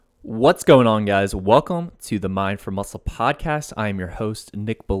What's going on, guys? Welcome to the Mind for Muscle podcast. I am your host,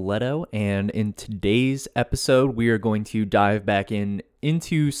 Nick Boletto, and in today's episode, we are going to dive back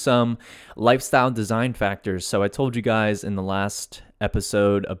into some lifestyle design factors. So I told you guys in the last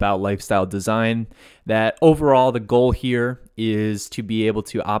episode about lifestyle design that overall the goal here is to be able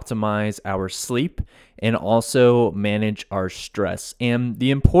to optimize our sleep and also manage our stress. And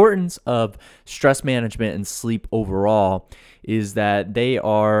the importance of stress management and sleep overall is that they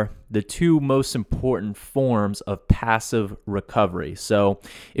are the two most important forms of passive recovery. So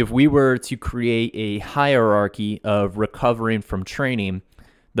if we were to create a hierarchy of recovering from training,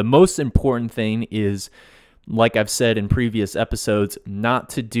 the most important thing is, like I've said in previous episodes, not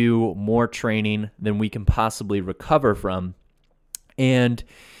to do more training than we can possibly recover from. And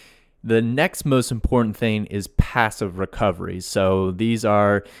the next most important thing is passive recovery. So these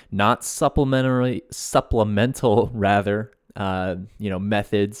are not supplemental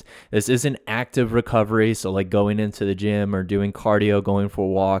methods. This isn't active recovery. So like going into the gym or doing cardio, going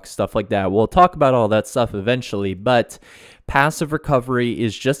for walks, stuff like that. We'll talk about all that stuff eventually, but passive recovery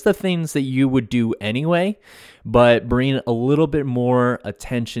is just the things that you would do anyway, but bring a little bit more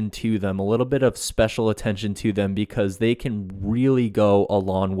attention to them, a little bit of special attention to them, because they can really go a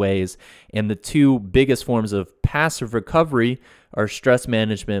long ways. And the two biggest forms of passive recovery are stress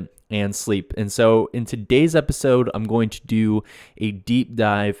management and sleep. And so in today's episode, I'm going to do a deep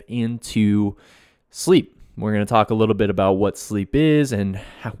dive into sleep. We're going to talk a little bit about what sleep is and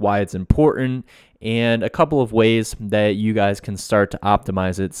why it's important, and a couple of ways that you guys can start to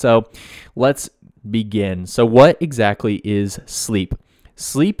optimize it. So let's begin. So what exactly is sleep?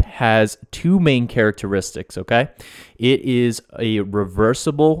 Sleep has two main characteristics, okay? It is a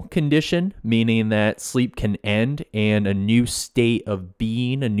reversible condition, meaning that sleep can end and a new state of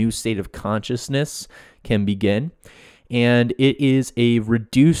being, a new state of consciousness can begin. And it is a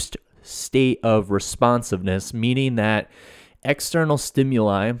reduced state of responsiveness, meaning that external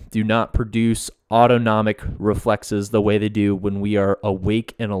stimuli do not produce autonomic reflexes the way they do when we are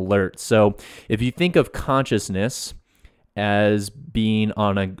awake and alert. So if you think of consciousness as being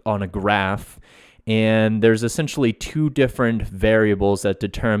on a graph, and there's essentially two different variables that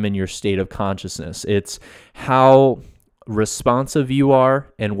determine your state of consciousness. It's how responsive you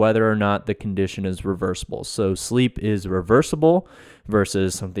are and whether or not the condition is reversible. So sleep is reversible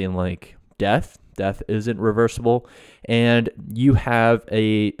versus something like death. Death isn't reversible, and you have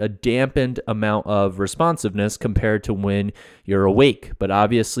a dampened amount of responsiveness compared to when you're awake, but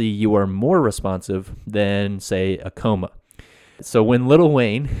obviously you are more responsive than, say, a coma. So when Lil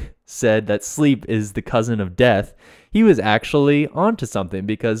Wayne said that sleep is the cousin of death, he was actually onto something,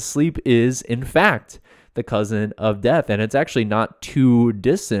 because sleep is, in fact, the cousin of death. And it's actually not too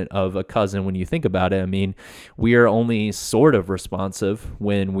distant of a cousin when you think about it. I mean, we are only sort of responsive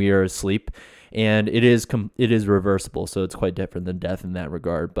when we are asleep, and it is reversible. So it's quite different than death in that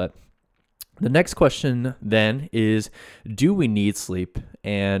regard. But the next question then is, do we need sleep,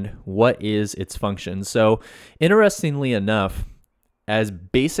 and what is its function? So interestingly enough, as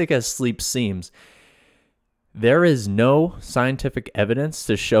basic as sleep seems, there is no scientific evidence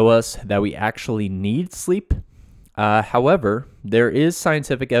to show us that we actually need sleep. However, there is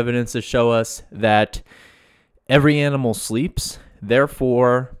scientific evidence to show us that every animal sleeps,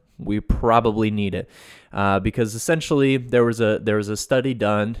 therefore we probably need it. Because essentially there was a study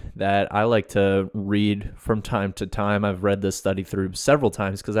done that I like to read from time to time. I've read this study through several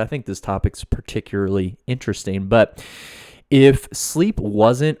times because I think this topic's particularly interesting. But if sleep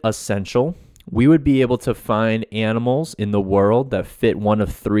wasn't essential, we would be able to find animals in the world that fit one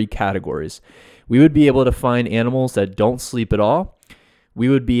of three categories. We would be able to find animals that don't sleep at all. We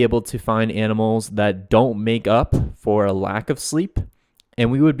would be able to find animals that don't make up for a lack of sleep. And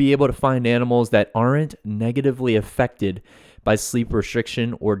we would be able to find animals that aren't negatively affected by sleep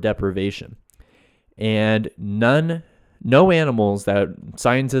restriction or deprivation. And no animals that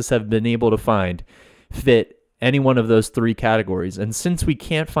scientists have been able to find fit any one of those three categories. And since we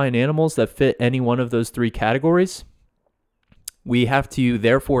can't find animals that fit any one of those three categories, we have to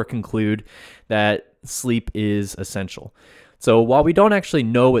therefore conclude that sleep is essential. So while we don't actually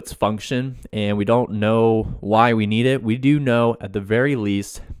know its function and we don't know why we need it, we do know at the very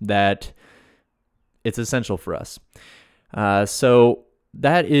least that it's essential for us. So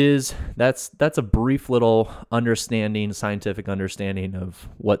that's a brief little understanding, scientific understanding of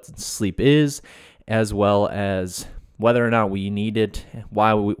what sleep is, as well as whether or not we need it,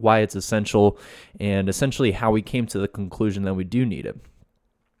 why it's essential, and essentially how we came to the conclusion that we do need it.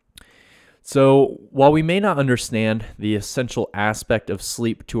 So while we may not understand the essential aspect of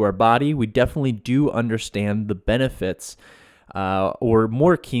sleep to our body, we definitely do understand the benefits or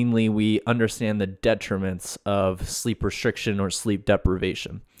more keenly, we understand the detriments of sleep restriction or sleep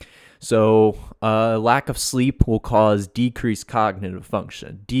deprivation. So, lack of sleep will cause decreased cognitive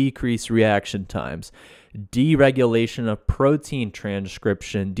function, decreased reaction times, deregulation of protein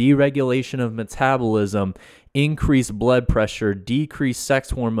transcription, deregulation of metabolism, increased blood pressure, decreased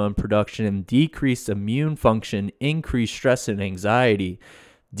sex hormone production, decreased immune function, increased stress and anxiety,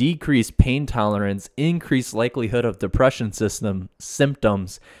 decreased pain tolerance, increased likelihood of depression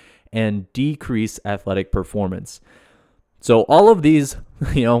symptoms, and decreased athletic performance. So all of these,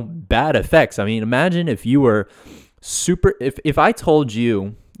 bad effects. I mean, imagine if you were if I told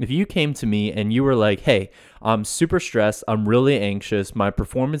you, if you came to me and you were like, hey, I'm super stressed, I'm really anxious, my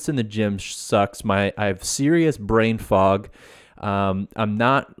performance in the gym sucks, I have serious brain fog, I'm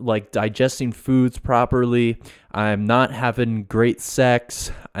not like digesting foods properly, I'm not having great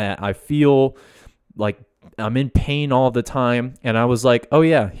sex, I feel like I'm in pain all the time, and I was like, oh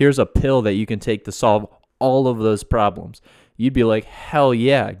yeah, here's a pill that you can take to solve all of those problems. You'd be like, hell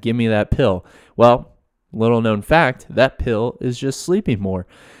yeah, give me that pill. Well, little known fact, that pill is just sleeping more.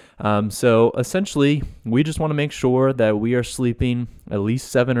 So essentially, we just want to make sure that we are sleeping at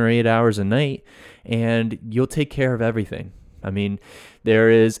least 7 or 8 hours a night, and you'll take care of everything. I mean, there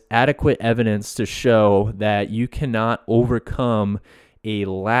is adequate evidence to show that you cannot overcome a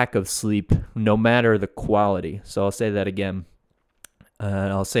lack of sleep, no matter the quality. So I'll say that again.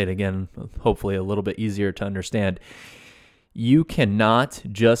 I'll say it again, hopefully a little bit easier to understand. You cannot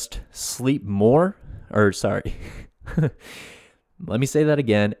just sleep more, let me say that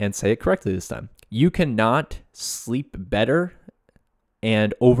again and say it correctly this time. You cannot sleep better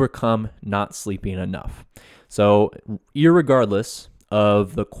and overcome not sleeping enough. So irregardless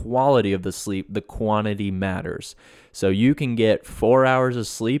of the quality of the sleep, the quantity matters. So you can get 4 hours of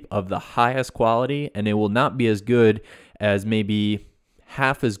sleep of the highest quality, and it will not be as good as maybe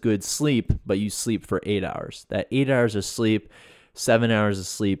half as good sleep, but you sleep for 8 hours. That 8 hours of sleep, 7 hours of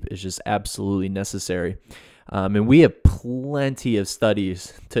sleep is just absolutely necessary. And we have plenty of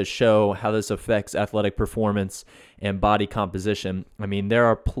studies to show how this affects athletic performance and body composition. I mean, there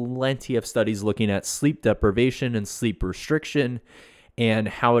are plenty of studies looking at sleep deprivation and sleep restriction and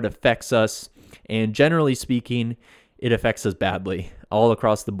how it affects us. And generally speaking, it affects us badly all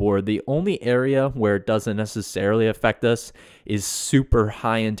across the board. The only area where it doesn't necessarily affect us is super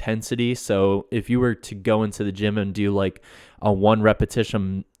high intensity. So if you were to go into the gym and do like a one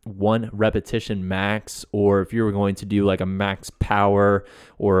repetition max, or if you were going to do like a max power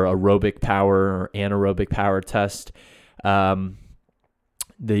or aerobic power or anaerobic power test,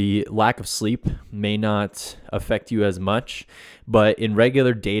 the lack of sleep may not affect you as much, but in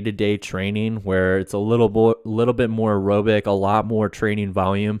regular day-to-day training where it's a little bit more aerobic, a lot more training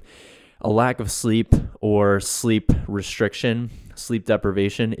volume, a lack of sleep or sleep restriction, sleep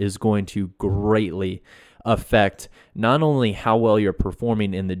deprivation is going to greatly affect not only how well you're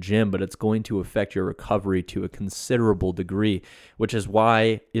performing in the gym, but it's going to affect your recovery to a considerable degree, which is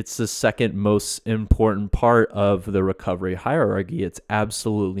why it's the second most important part of the recovery hierarchy. It's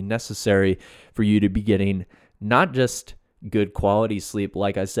absolutely necessary for you to be getting not just good quality sleep,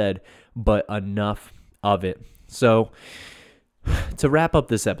 like I said, but enough of it. So to wrap up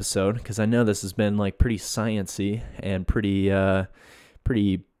this episode, because I know this has been like pretty sciencey and pretty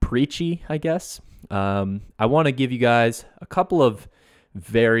preachy, I guess. I want to give you guys a couple of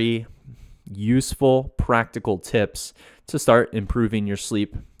very useful, practical tips to start improving your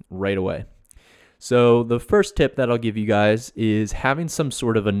sleep right away. So the first tip that I'll give you guys is having some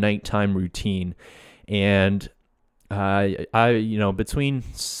sort of a nighttime routine. And I between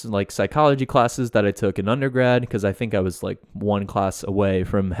like psychology classes that I took in undergrad, because I think I was like one class away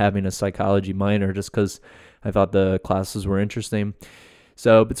from having a psychology minor just because I thought the classes were interesting.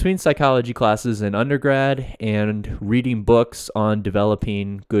 So between psychology classes in undergrad and reading books on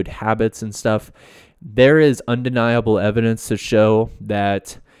developing good habits and stuff, there is undeniable evidence to show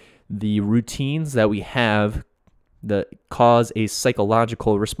that the routines that we have that cause a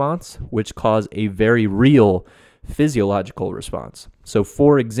psychological response, which cause a very real physiological response. So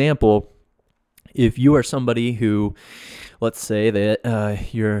for example, if you are somebody who, let's say that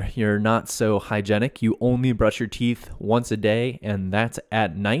you're not so hygienic, you only brush your teeth once a day, and that's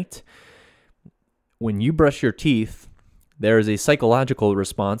at night. When you brush your teeth, there is a psychological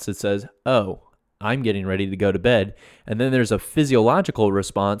response that says, oh, I'm getting ready to go to bed. And then there's a physiological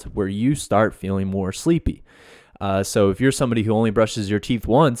response where you start feeling more sleepy. So if you're somebody who only brushes your teeth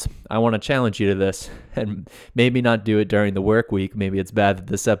once, I want to challenge you to this, and maybe not do it during the work week. Maybe it's bad that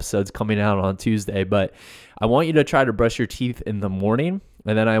this episode's coming out on Tuesday, but I want you to try to brush your teeth in the morning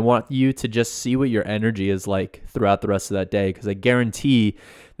And then I want you to just see what your energy is like throughout the rest of that day, because I guarantee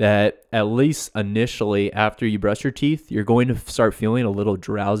that at least initially after you brush your teeth, you're going to start feeling a little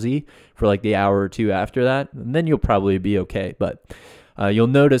drowsy for like the hour or two after that. And then you'll probably be okay. But you'll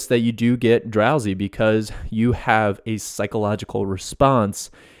notice that you do get drowsy because you have a psychological response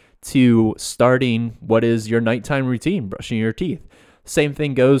to starting what is your nighttime routine, brushing your teeth. Same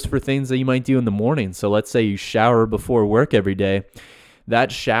thing goes for things that you might do in the morning. So let's say you shower before work every day.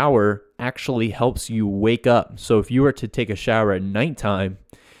 That shower actually helps you wake up. So if you were to take a shower at nighttime,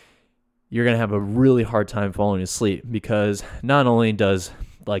 you're going to have a really hard time falling asleep, because not only does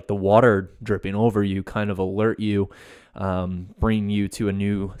like the water dripping over you kind of alert you, bring you to a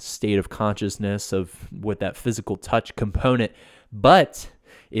new state of consciousness with that physical touch component, but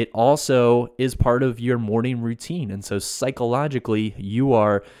it also is part of your morning routine. And so psychologically, you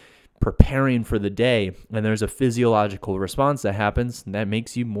are preparing for the day, and there's a physiological response that happens that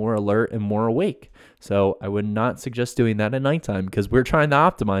makes you more alert and more awake. So I would not suggest doing that at nighttime, because we're trying to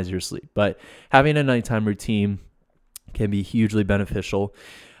optimize your sleep, but having a nighttime routine can be hugely beneficial.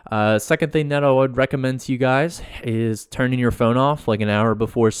 Second thing that I would recommend to you guys is turning your phone off like an hour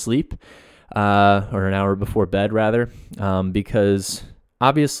before sleep, or an hour before bed rather, because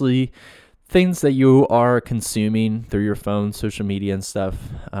obviously things that you are consuming through your phone, social media and stuff,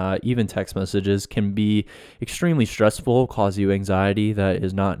 even text messages, can be extremely stressful, cause you anxiety that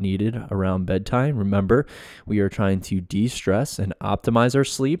is not needed around bedtime. Remember, we are trying to de-stress and optimize our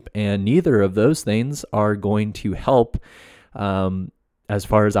sleep, and neither of those things are going to help as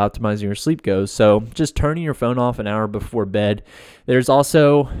far as optimizing your sleep goes. So just turning your phone off an hour before bed. There's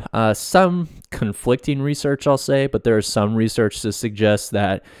also some conflicting research, I'll say, but there is some research to suggest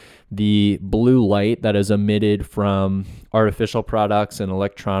that the blue light that is emitted from artificial products and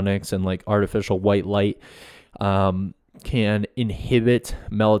electronics and like artificial white light can inhibit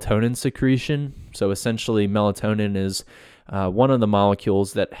melatonin secretion. So essentially, melatonin is one of the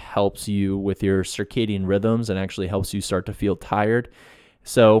molecules that helps you with your circadian rhythms and actually helps you start to feel tired.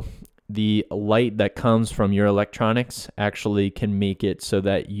 So the light that comes from your electronics actually can make it so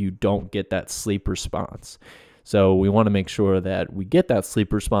that you don't get that sleep response. So we want to make sure that we get that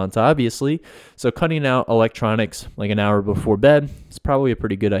sleep response, obviously. So cutting out electronics like an hour before bed is probably a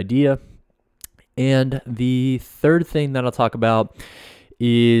pretty good idea. And the third thing that I'll talk about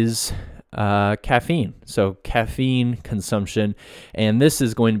is caffeine. So caffeine consumption, and this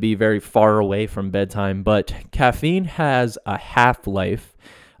is going to be very far away from bedtime, but caffeine has a half-life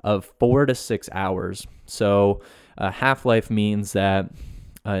of 4 to 6 hours. So a half-life means that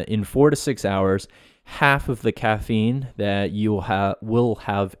in 4 to 6 hours, half of the caffeine that you will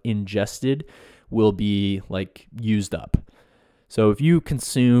have ingested will be like used up. So if you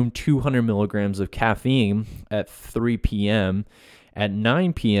consume 200 milligrams of caffeine at 3 p.m., at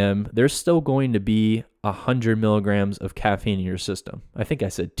 9 p.m., there's still going to be 100 milligrams of caffeine in your system. I think I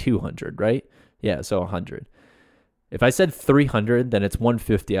said 200, right? Yeah, so 100. If I said 300, then it's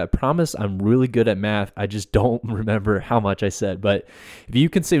 150. I promise I'm really good at math. I just don't remember how much I said. But if you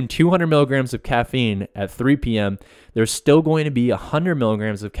consume 200 milligrams of caffeine at 3 p.m., there's still going to be 100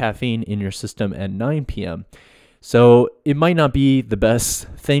 milligrams of caffeine in your system at 9 p.m. So it might not be the best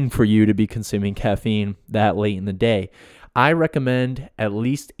thing for you to be consuming caffeine that late in the day. I recommend at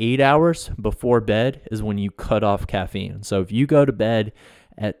least 8 hours before bed is when you cut off caffeine. So if you go to bed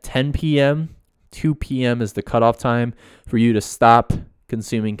at 10 p.m., 2 p.m. is the cutoff time for you to stop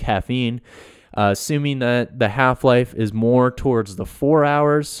consuming caffeine. Assuming that the half-life is more towards the 4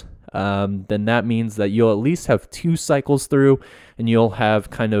 hours, then that means that you'll at least have 2 cycles through, and you'll have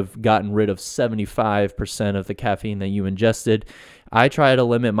kind of gotten rid of 75% of the caffeine that you ingested. I try to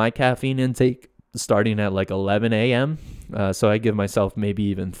limit my caffeine intake starting at like 11 a.m. So I give myself maybe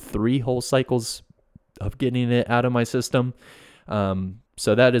even 3 whole cycles of getting it out of my system.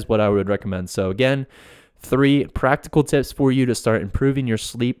 So that is what I would recommend. So again, 3 practical tips for you to start improving your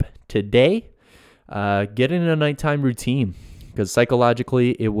sleep today. Get in a nighttime routine, because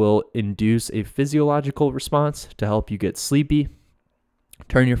psychologically it will induce a physiological response to help you get sleepy.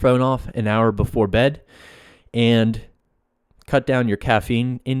 Turn your phone off an hour before bed and cut down your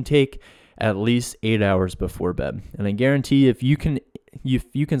caffeine intake at least 8 hours before bed. And I guarantee if you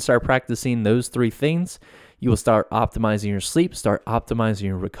can start practicing those 3 things, you will start optimizing your sleep, start optimizing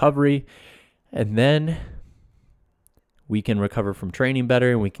your recovery, and then we can recover from training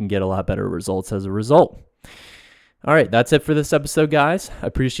better and we can get a lot better results as a result. All right, that's it for this episode, guys. I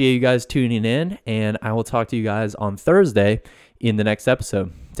appreciate you guys tuning in, and I will talk to you guys on Thursday in the next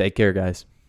episode. Take care, guys.